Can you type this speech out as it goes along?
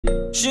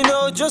She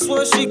know just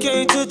what she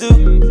came to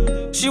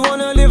do. She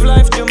wanna live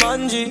life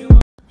Jumanji.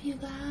 You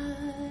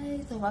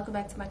guys, so welcome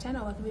back to my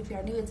channel. Welcome if you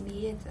are new. It's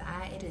me.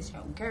 It is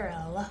your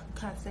girl,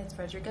 Constance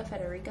Fredericka.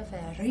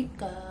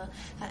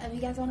 However you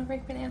guys want to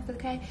break pronounce it,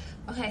 okay?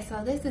 Okay,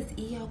 so this is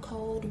E.O.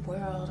 Cold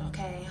World,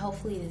 okay?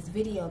 Hopefully this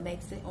video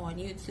makes it on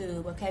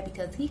YouTube, okay?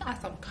 Because he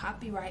got some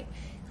copyright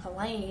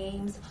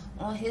claims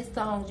on his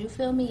songs, you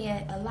feel me?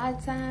 And a lot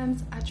of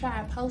times I try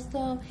and post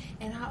them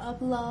and I'll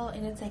upload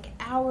and it take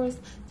hours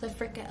to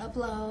freaking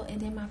upload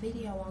and then my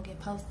video won't get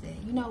posted.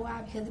 You know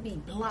why? Because it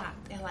be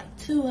blocked in like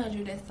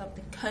 200 and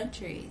something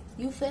countries,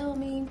 you feel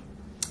me?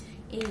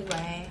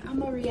 Anyway, I'm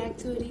gonna react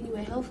to it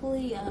anyway.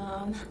 Hopefully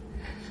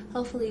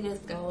this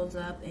goes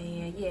up.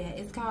 And yeah,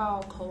 it's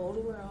called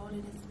Cold World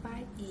and it's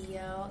by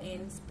E.O.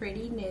 and it's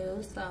pretty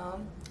new, so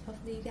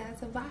hopefully you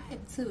guys will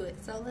vibe to it.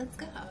 So let's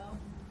go.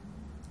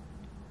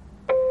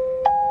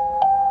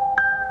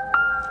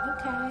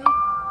 Okay,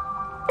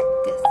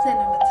 good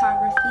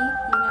cinematography,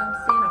 you know what I'm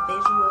saying? The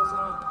visuals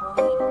on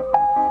point.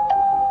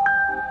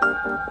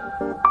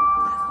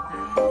 That's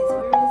nice.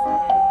 Where is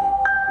that?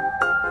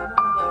 I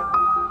wanna go.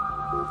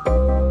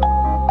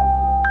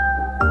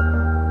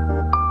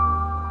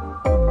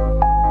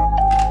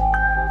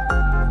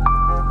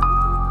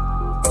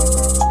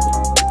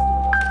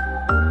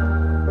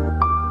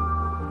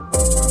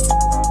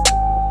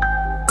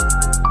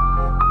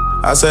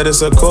 I said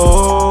it's a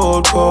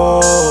cold,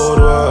 cold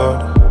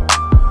world.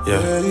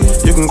 Yeah,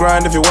 you can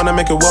grind if you wanna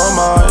make it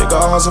Walmart. You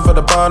gotta hustle for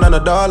the pound and a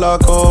dollar.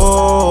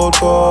 Cold,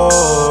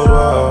 cold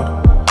world.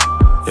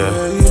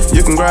 Yeah,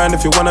 you can grind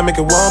if you wanna make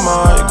it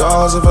Walmart. You gotta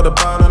hustle for the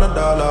pound and a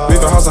dollar.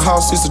 Leaving house to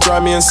house used to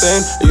drive me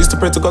insane. I used to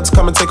pray to God to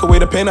come and take away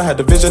the pain. I had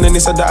the vision and he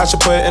said that I should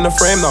put it in a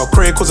frame. Now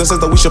crazy cause it says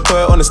that we should put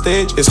it on the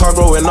stage. It's hard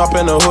growing up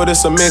in the hood,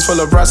 it's a maze full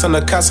of rats and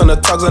the cats and the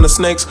thugs and the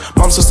snakes.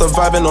 Mom's still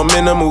surviving on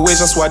minimum wage,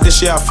 that's why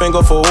this year I thank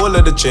God for all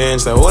of the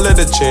change, like all of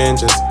the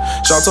changes.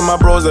 Shout to my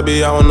bros that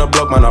be out on the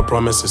block, man, I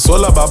promise it's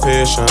all about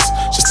patience.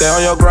 Just stay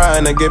on your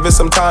grind and give it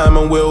some time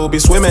and we'll be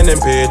swimming in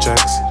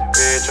paychecks.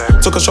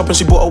 Took her shopping,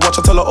 she bought a watch,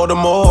 I tell her order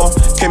more.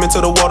 Came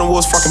into the world and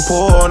was fucking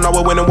poor. Now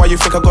we're winning, why you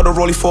think I got a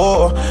rollie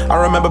for? I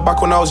remember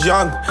back when I was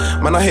young,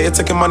 man, I hated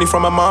taking money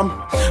from my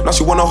mom. Now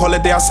she want a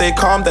holiday, I say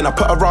calm. Then I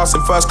put her ass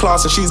in first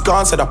class and she's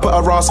gone. Said I put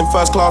her ass in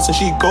first class and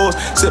she goes.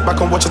 Sit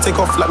back and watch her take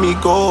off, let me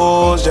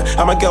go. Yeah.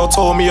 And my girl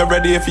told me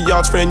already, if you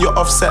yards friend, you're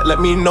offset. Let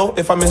me know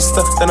if I missed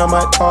her, then I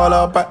might call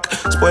her back.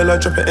 Spoiler,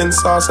 drip it in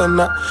sauce and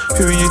that.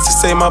 Who are you to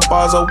say my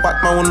bars are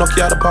whack? Man will knock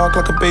you out the park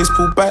like a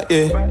baseball bat,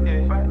 yeah.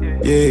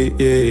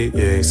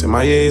 Yeah. So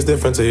my yeah is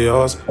different to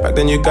yours. Back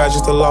then you guys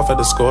used to laugh at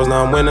the scores.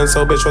 Now I'm winning,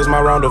 so bitch, where's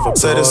my round of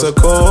applause? Said it's a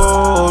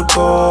cold,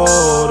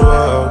 cold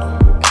world.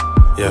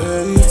 Yeah,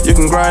 you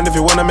can grind if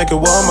you wanna make it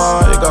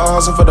Walmart. You gotta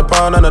hustle for the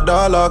pound and a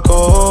dollar.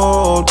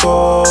 Cold,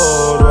 cold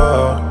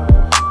world.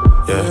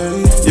 Yeah,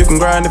 you can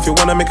grind if you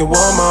wanna make it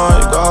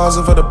Walmart. You gotta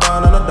hustle for the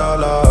pound and a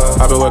dollar.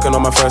 I've been working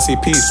on my first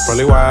EPs,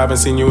 probably why I haven't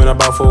seen you in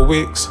about 4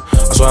 weeks.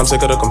 That's why I'm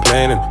sick of the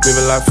complaining,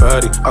 moving like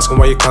 30. Asking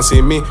why you can't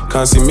see me,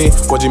 can't see me.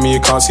 What do you mean you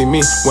can't see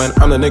me? When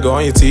I'm the nigga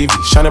on your TV,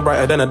 shining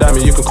brighter than a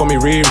diamond, you can call me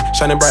Riri.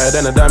 Shining brighter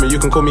than a diamond, you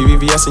can call me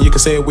VVS. And you can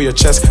say it with your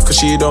chest, cause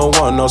she don't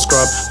want no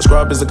scrub. The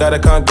scrub is the guy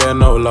that can't get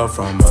no love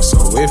from us.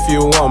 So if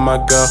you want my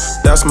girl,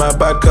 that's my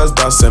bad, cause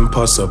that's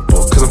impossible.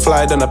 Cause I'm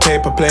flyer than a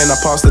paper plane, I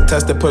passed the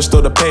test, they pushed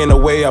all the pain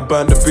away. I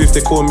burnt the booth,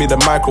 they call me the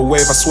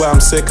microwave. I swear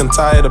I'm sick and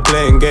tired of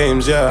playing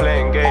games, yeah.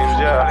 Playing games,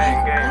 yeah.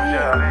 Playing games,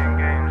 yeah. Playing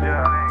games,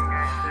 yeah.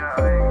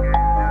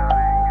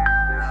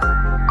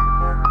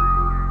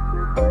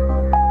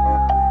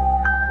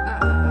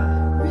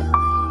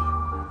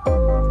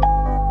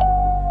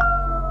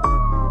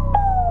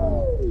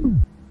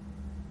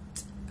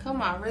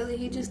 Really?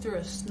 He just threw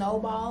a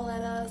snowball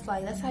at us?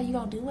 Like, that's how you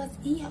gonna do us,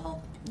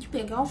 E.O.? You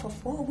been gone for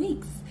 4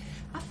 weeks.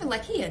 I feel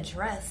like he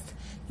addressed,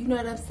 you know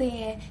what I'm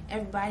saying?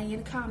 Everybody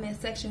in the comment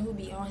section who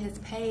be on his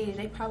page,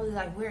 they probably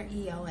like, where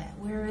E.O. at?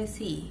 Where is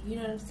he? You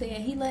know what I'm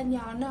saying? He letting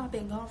y'all know I've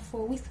been gone for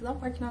 4 weeks because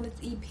I'm working on this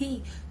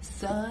EP,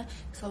 son.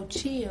 So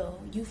chill,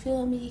 you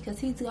feel me? Because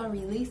he's gonna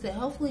release it.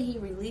 Hopefully he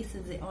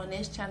releases it on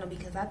this channel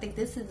because I think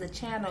this is a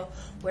channel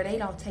where they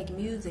don't take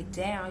music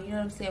down, you know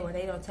what I'm saying? Where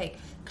they don't take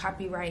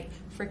copyright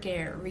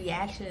freaking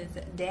reactions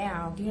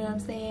down, you know what I'm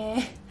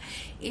saying?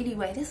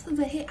 Anyway, this is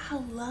a hit. I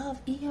love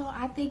E.O.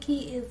 I think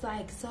he is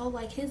like so,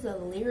 like his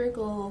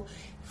lyrical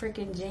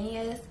freaking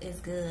genius is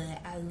good.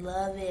 I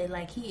love it.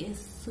 Like, he is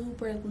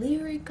super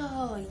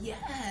lyrical.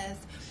 Yes,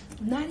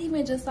 not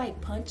even just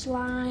like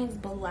punchlines,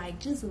 but like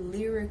just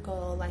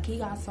lyrical. Like, he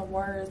got some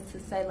words to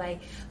say. Like,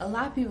 a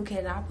lot of people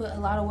cannot put a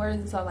lot of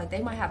words in, so like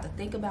they might have to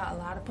think about a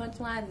lot of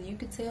punchlines, and you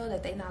could tell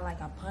that they not like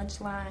a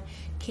punchline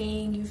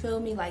king, you feel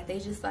me? Like, they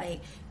just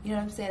like, you know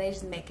what I'm saying, they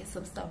just making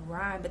some stuff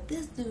rhyme. But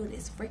this dude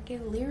is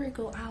freaking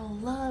lyrical. I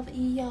love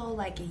E.O.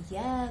 Like,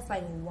 yes,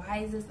 like, why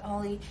is this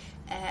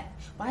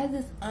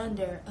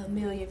under 1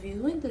 million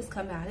views? When did this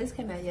come out? This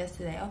came out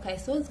yesterday. Okay,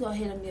 so it's gonna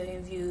hit 1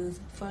 million views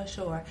for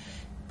sure.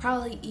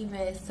 Probably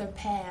even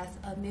surpass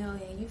 1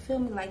 million. You feel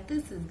me? Like,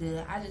 this is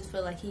good. I just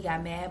feel like he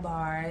got mad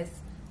bars.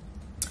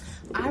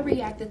 I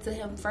reacted to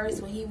him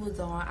first when he was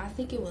on, I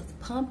think it was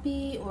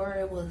Pumpy or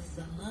it was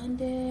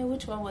London.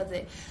 Which one was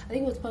it? I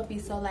think it was Pumpy.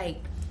 So like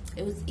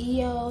it was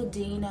EO,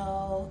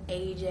 Dino,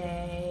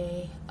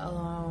 AJ,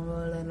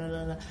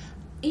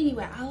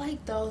 anyway, I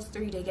like those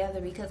three together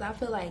because I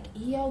feel like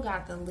EO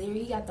got the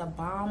lyric, he got the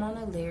bomb on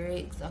the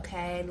lyrics,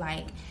 okay?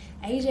 Like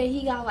AJ,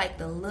 he got like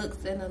the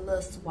looks and a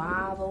little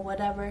suave or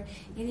whatever.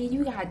 And then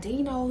you got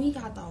Dino, he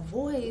got the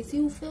voice,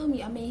 you feel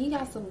me? I mean, he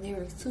got some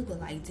lyrics too, but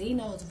like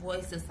Dino's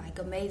voice is like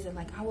amazing.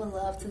 Like I would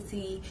love to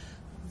see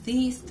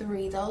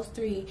those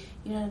three,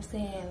 you know what I'm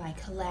saying, like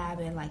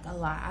collabing like a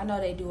lot. I know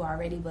they do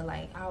already, but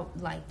like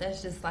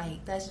that's just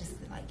like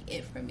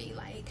it for me.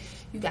 Like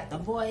you got the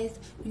voice,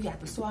 you got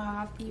the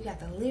suave, you got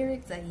the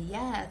lyrics, like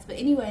yes. But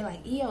anyway,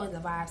 like EO is a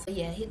vibe. So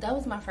yeah, that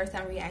was my first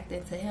time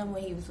reacting to him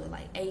when he was with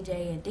like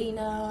AJ and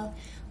Dina.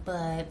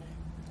 But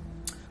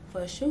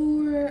for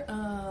sure,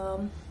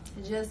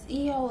 just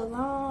EO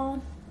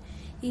alone,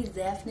 he's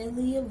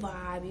definitely a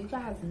vibe. You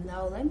guys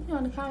know. Let me know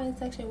in the comment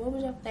section, what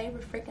was your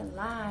favorite freaking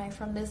line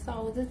from this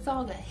song? Was this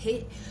song a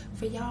hit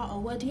for y'all,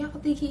 or what? Do y'all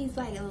think he's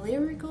like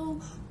lyrical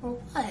or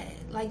what?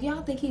 Like,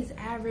 y'all think he's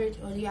average,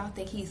 or do y'all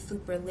think he's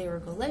super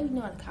lyrical? Let me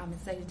know in the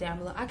comment section down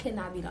below. I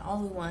cannot be the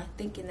only one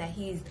thinking that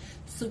he's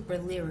super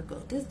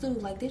lyrical. This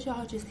dude, like, did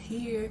y'all just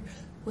hear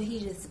what he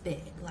just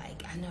spit?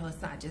 Like, I know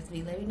it's not just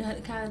me. Let me know in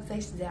the comment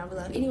section down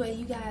below. Anyway,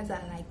 you guys,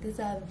 I like this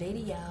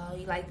video,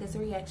 you like this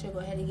reaction, go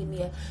ahead and give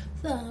me a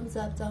thumbs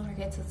up. Don't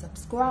forget to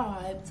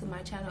subscribe to my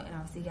channel, and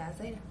I'll see you guys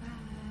later.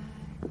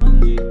 Bye.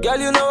 Girl,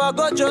 you know I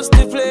got just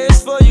the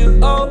place for you.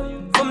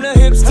 Oh, from the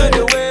hips to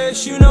the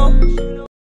waist, you know.